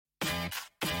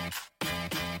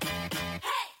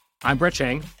I'm Brett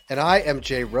Chang. And I am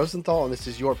Jay Rosenthal, and this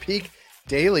is your Peak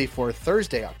Daily for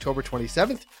Thursday, October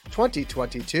 27th,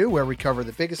 2022, where we cover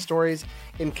the biggest stories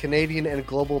in Canadian and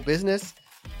global business,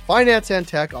 finance, and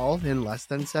tech, all in less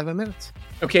than 7 minutes.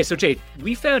 Okay, so Jay,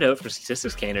 we found out from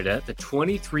Statistics Canada that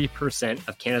 23%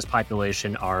 of Canada's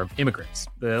population are immigrants,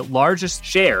 the largest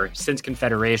share since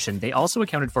Confederation. They also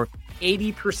accounted for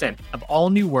 80% of all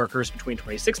new workers between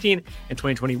 2016 and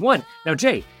 2021. Now,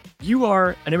 Jay, you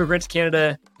are an immigrant to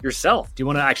Canada yourself. Do you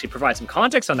want to actually provide some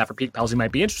context on that for Peak Pals who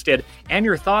might be interested, and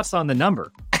your thoughts on the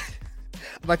number?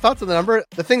 My thoughts on the number,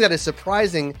 the thing that is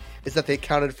surprising is that they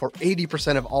accounted for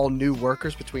 80% of all new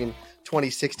workers between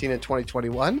 2016 and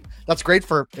 2021. That's great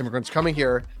for immigrants coming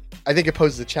here. I think it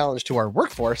poses a challenge to our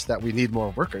workforce that we need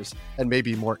more workers and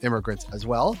maybe more immigrants as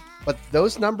well. But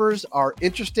those numbers are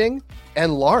interesting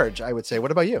and large, I would say.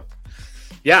 What about you?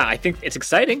 Yeah, I think it's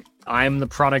exciting. I'm the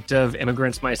product of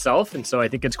immigrants myself, and so I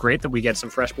think it's great that we get some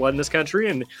fresh blood in this country,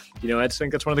 and, I just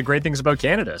think that's one of the great things about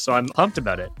Canada, so I'm pumped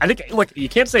about it. I think, look, you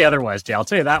can't say otherwise, Jay, I'll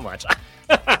tell you that much.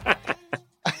 How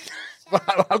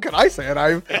can I say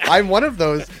it? I'm one of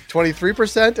those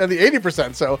 23% and the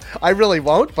 80%, so I really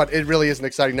won't, but it really is an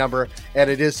exciting number, and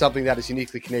it is something that is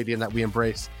uniquely Canadian that we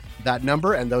embrace that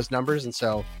number and those numbers, and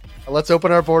so let's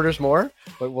open our borders more,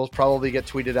 but we'll probably get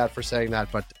tweeted at for saying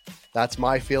that, but that's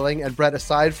my feeling. And Brett,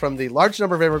 aside from the large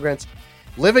number of immigrants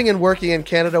living and working in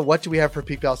Canada, what do we have for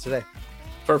Peak Pals today?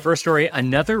 For our first story,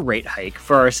 another rate hike.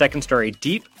 For our second story,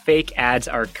 deep fake ads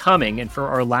are coming. And for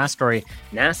our last story,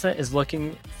 NASA is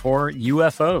looking for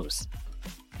UFOs.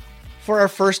 For our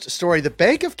first story, the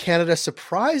Bank of Canada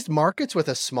surprised markets with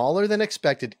a smaller than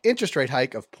expected interest rate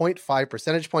hike of 0.5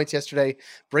 percentage points yesterday,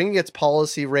 bringing its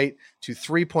policy rate to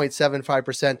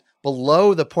 3.75%,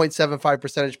 below the 0.75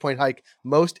 percentage point hike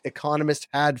most economists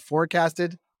had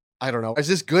forecasted. I don't know. Is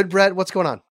this good, Brett? What's going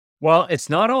on? Well,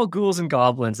 it's not all ghouls and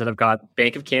goblins that have got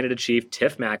Bank of Canada chief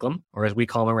Tiff Macklem, or as we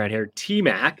call him around here,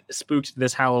 T-Mac, spooked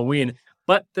this Halloween.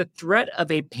 But the threat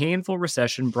of a painful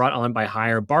recession brought on by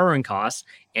higher borrowing costs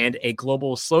and a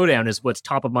global slowdown is what's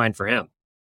top of mind for him.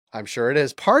 I'm sure it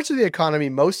is. Parts of the economy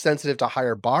most sensitive to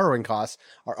higher borrowing costs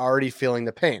are already feeling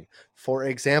the pain. For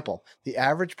example, the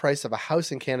average price of a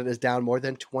house in Canada is down more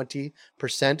than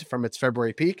 20% from its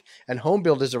February peak, and home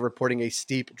builders are reporting a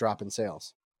steep drop in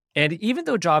sales. And even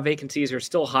though job vacancies are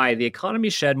still high, the economy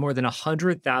shed more than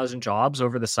 100,000 jobs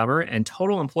over the summer, and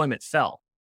total employment fell.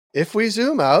 If we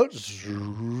zoom out,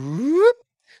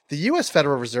 the U.S.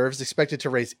 Federal Reserve is expected to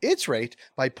raise its rate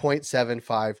by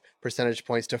 0.75 percentage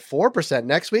points to 4%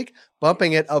 next week,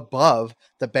 bumping it above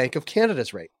the Bank of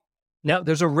Canada's rate. Now,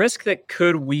 there's a risk that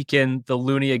could weaken the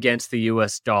loonie against the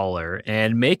U.S. dollar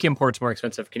and make imports more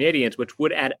expensive for Canadians, which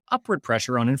would add upward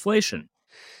pressure on inflation.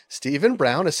 Stephen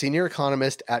Brown, a senior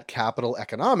economist at Capital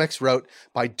Economics, wrote,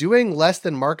 by doing less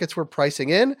than markets were pricing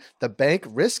in, the bank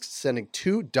risks sending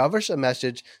too dovish a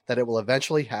message that it will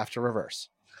eventually have to reverse.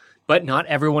 But not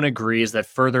everyone agrees that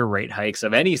further rate hikes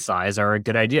of any size are a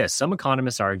good idea. Some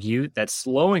economists argue that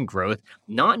slowing growth,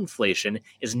 not inflation,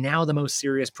 is now the most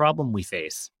serious problem we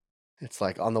face. It's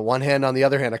like on the one hand, on the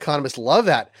other hand, economists love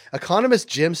that. Economist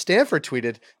Jim Stanford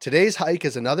tweeted, today's hike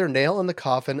is another nail in the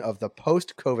coffin of the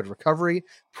post-COVID recovery.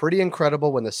 Pretty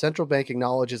incredible when the central bank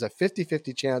acknowledges a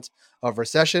 50-50 chance of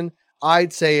recession.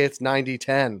 I'd say it's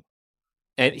 90-10.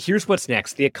 And here's what's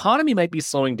next. The economy might be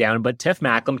slowing down, but Tiff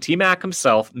Macklem, T-Mac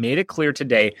himself, made it clear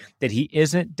today that he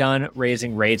isn't done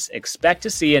raising rates. Expect to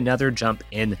see another jump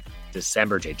in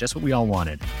December, Jay. Just what we all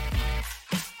wanted.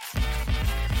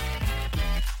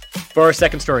 For our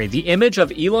second story, the image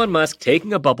of Elon Musk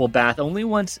taking a bubble bath only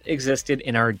once existed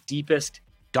in our deepest,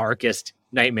 darkest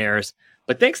nightmares.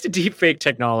 But thanks to deepfake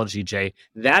technology, Jay,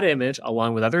 that image,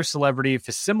 along with other celebrity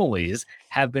facsimiles,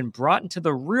 have been brought into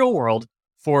the real world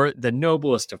for the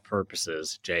noblest of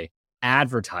purposes, Jay,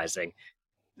 advertising.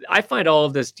 I find all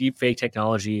of this deepfake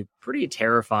technology pretty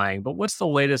terrifying, but what's the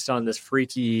latest on this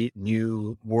freaky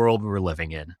new world we're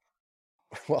living in?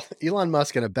 Well, Elon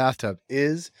Musk in a bathtub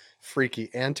is freaky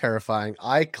and terrifying.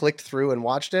 I clicked through and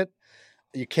watched it.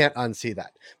 You can't unsee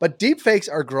that. But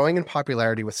deepfakes are growing in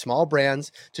popularity with small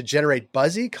brands to generate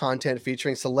buzzy content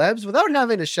featuring celebs without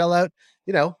having to shell out,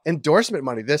 endorsement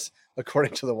money. This,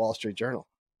 according to the Wall Street Journal.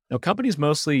 Now, companies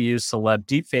mostly use celeb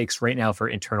deepfakes right now for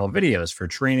internal videos, for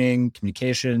training,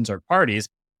 communications, or parties,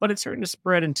 but it's starting to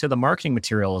spread into the marketing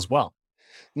material as well.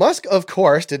 Musk, of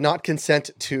course, did not consent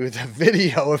to the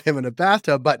video of him in a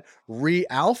bathtub, but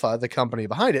Re-Alpha, the company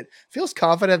behind it, feels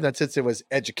confident that since it was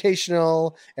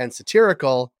educational and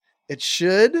satirical, it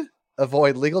should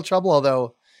avoid legal trouble,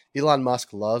 although Elon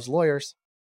Musk loves lawyers.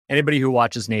 Anybody who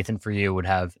watches Nathan For You would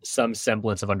have some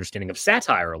semblance of understanding of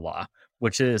satire law,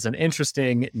 which is an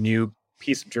interesting new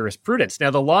piece of jurisprudence.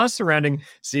 Now, the laws surrounding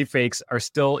deepfakes are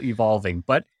still evolving,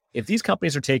 but if these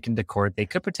companies are taken to court, they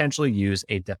could potentially use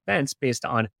a defense based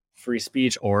on free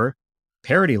speech or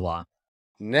parody law.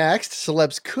 Next,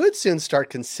 celebs could soon start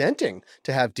consenting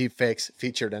to have deepfakes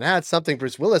featured in ads, something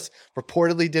Bruce Willis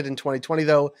reportedly did in 2020,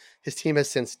 though his team has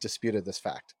since disputed this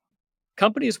fact.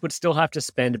 Companies would still have to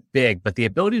spend big, but the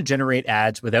ability to generate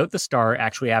ads without the star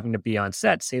actually having to be on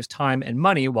set saves time and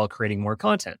money while creating more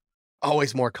content.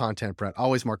 Always more content, Brett.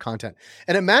 Always more content.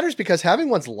 And it matters because having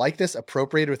one's likeness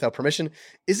appropriated without permission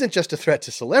isn't just a threat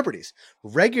to celebrities.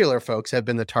 Regular folks have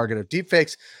been the target of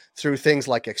deepfakes through things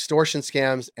like extortion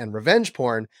scams and revenge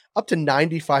porn. Up to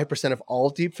 95% of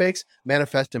all deepfakes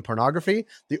manifest in pornography,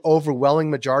 the overwhelming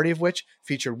majority of which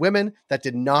featured women that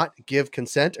did not give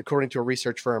consent, according to a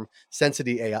research firm,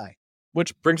 Sensity AI.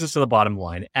 Which brings us to the bottom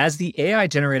line. As the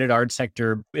AI-generated art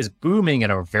sector is booming at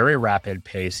a very rapid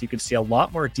pace, you could see a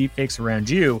lot more deepfakes around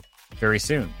you very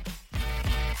soon.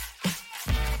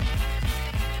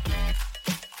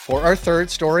 For our third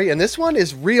story, and this one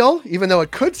is real, even though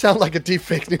it could sound like a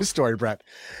deepfake news story, Brett.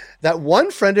 That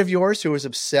one friend of yours who was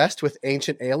obsessed with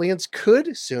ancient aliens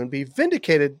could soon be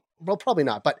vindicated. Well, probably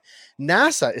not, but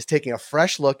NASA is taking a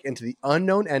fresh look into the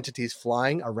unknown entities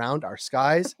flying around our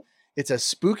skies. It's a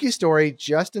spooky story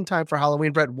just in time for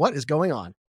Halloween. Brett, what is going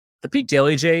on? The Peak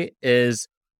Daily, Jay, is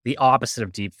the opposite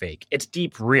of deepfake. It's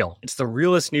deep real. It's the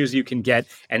realest news you can get.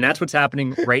 And that's what's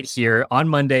happening right here. On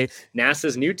Monday,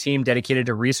 NASA's new team dedicated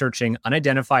to researching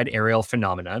unidentified aerial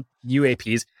phenomena,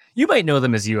 UAPs, you might know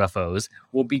them as UFOs,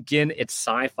 will begin its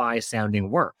sci-fi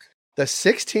sounding work. The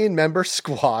 16-member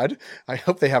squad, I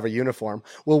hope they have a uniform,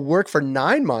 will work for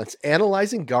 9 months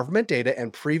analyzing government data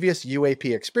and previous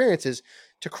UAP experiences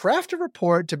to craft a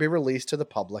report to be released to the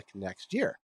public next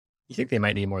year. You think they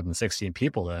might need more than 16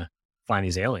 people to find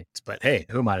these aliens, but hey,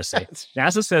 who am I to say?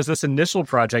 NASA says this initial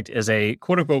project is a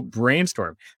quote-unquote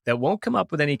brainstorm that won't come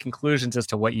up with any conclusions as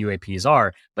to what UAPs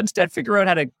are, but instead figure out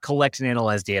how to collect and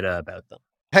analyze data about them.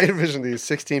 I envision these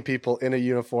 16 people in a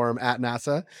uniform at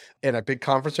NASA in a big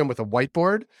conference room with a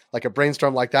whiteboard, like a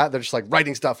brainstorm like that. They're just like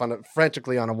writing stuff on it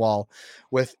frantically on a wall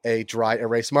with a dry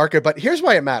erase marker. But here's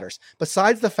why it matters.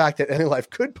 Besides the fact that AnyLife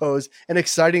could pose an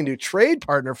exciting new trade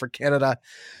partner for Canada,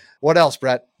 what else,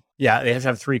 Brett? Yeah, they have to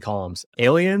have 3 columns.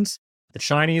 Aliens, the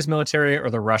Chinese military, or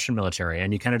the Russian military.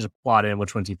 And you kind of just plot in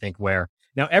which ones you think where.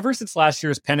 Now, ever since last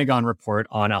year's Pentagon report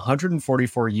on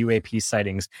 144 UAP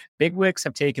sightings, bigwigs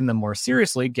have taken them more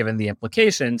seriously given the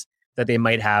implications that they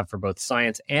might have for both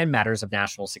science and matters of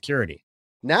national security.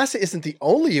 NASA isn't the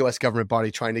only U.S. government body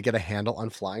trying to get a handle on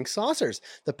flying saucers.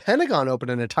 The Pentagon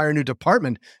opened an entire new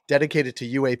department dedicated to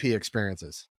UAP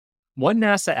experiences. One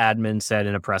NASA admin said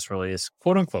in a press release,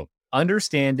 quote unquote,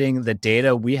 understanding the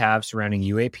data we have surrounding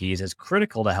UAPs is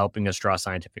critical to helping us draw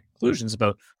scientific conclusions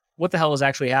about what the hell is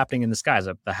actually happening in the skies.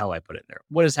 The hell I put it in there.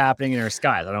 What is happening in our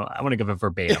skies? I want to give it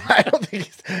verbatim. I don't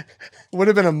think it would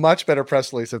have been a much better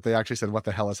press release if they actually said what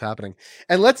the hell is happening.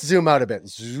 And let's zoom out a bit.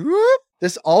 Zoop.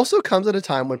 This also comes at a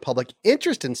time when public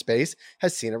interest in space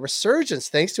has seen a resurgence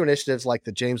thanks to initiatives like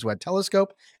the James Webb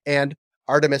Telescope and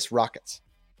Artemis rockets.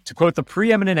 To quote the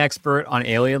preeminent expert on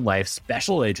alien life,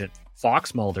 Special Agent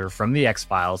Fox Mulder from the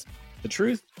X-Files, the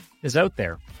truth is out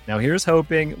there. Now here's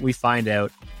hoping we find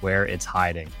out where it's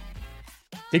hiding.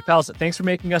 Geek Pals, thanks for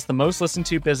making us the most listened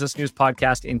to business news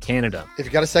podcast in Canada. If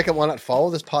you got a second, why not follow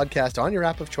this podcast on your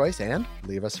app of choice and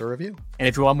leave us a review. And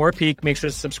if you want more Peak, make sure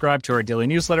to subscribe to our daily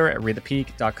newsletter at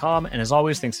readthepeak.com. And as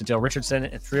always, thanks to Dale Richardson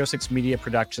at 306 Media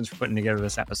Productions for putting together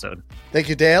this episode. Thank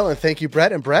you, Dale, and thank you,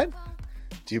 Brett. And Brett,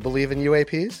 do you believe in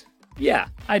UAPs? Yeah,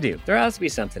 I do. There has to be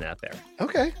something out there.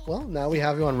 Okay, well, now we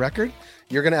have you on record.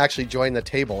 You're going to actually join the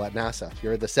table at NASA.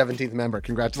 You're the 17th member.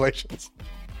 Congratulations.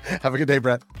 Have a good day,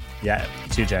 Brett. Yeah, you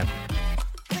too, Jen.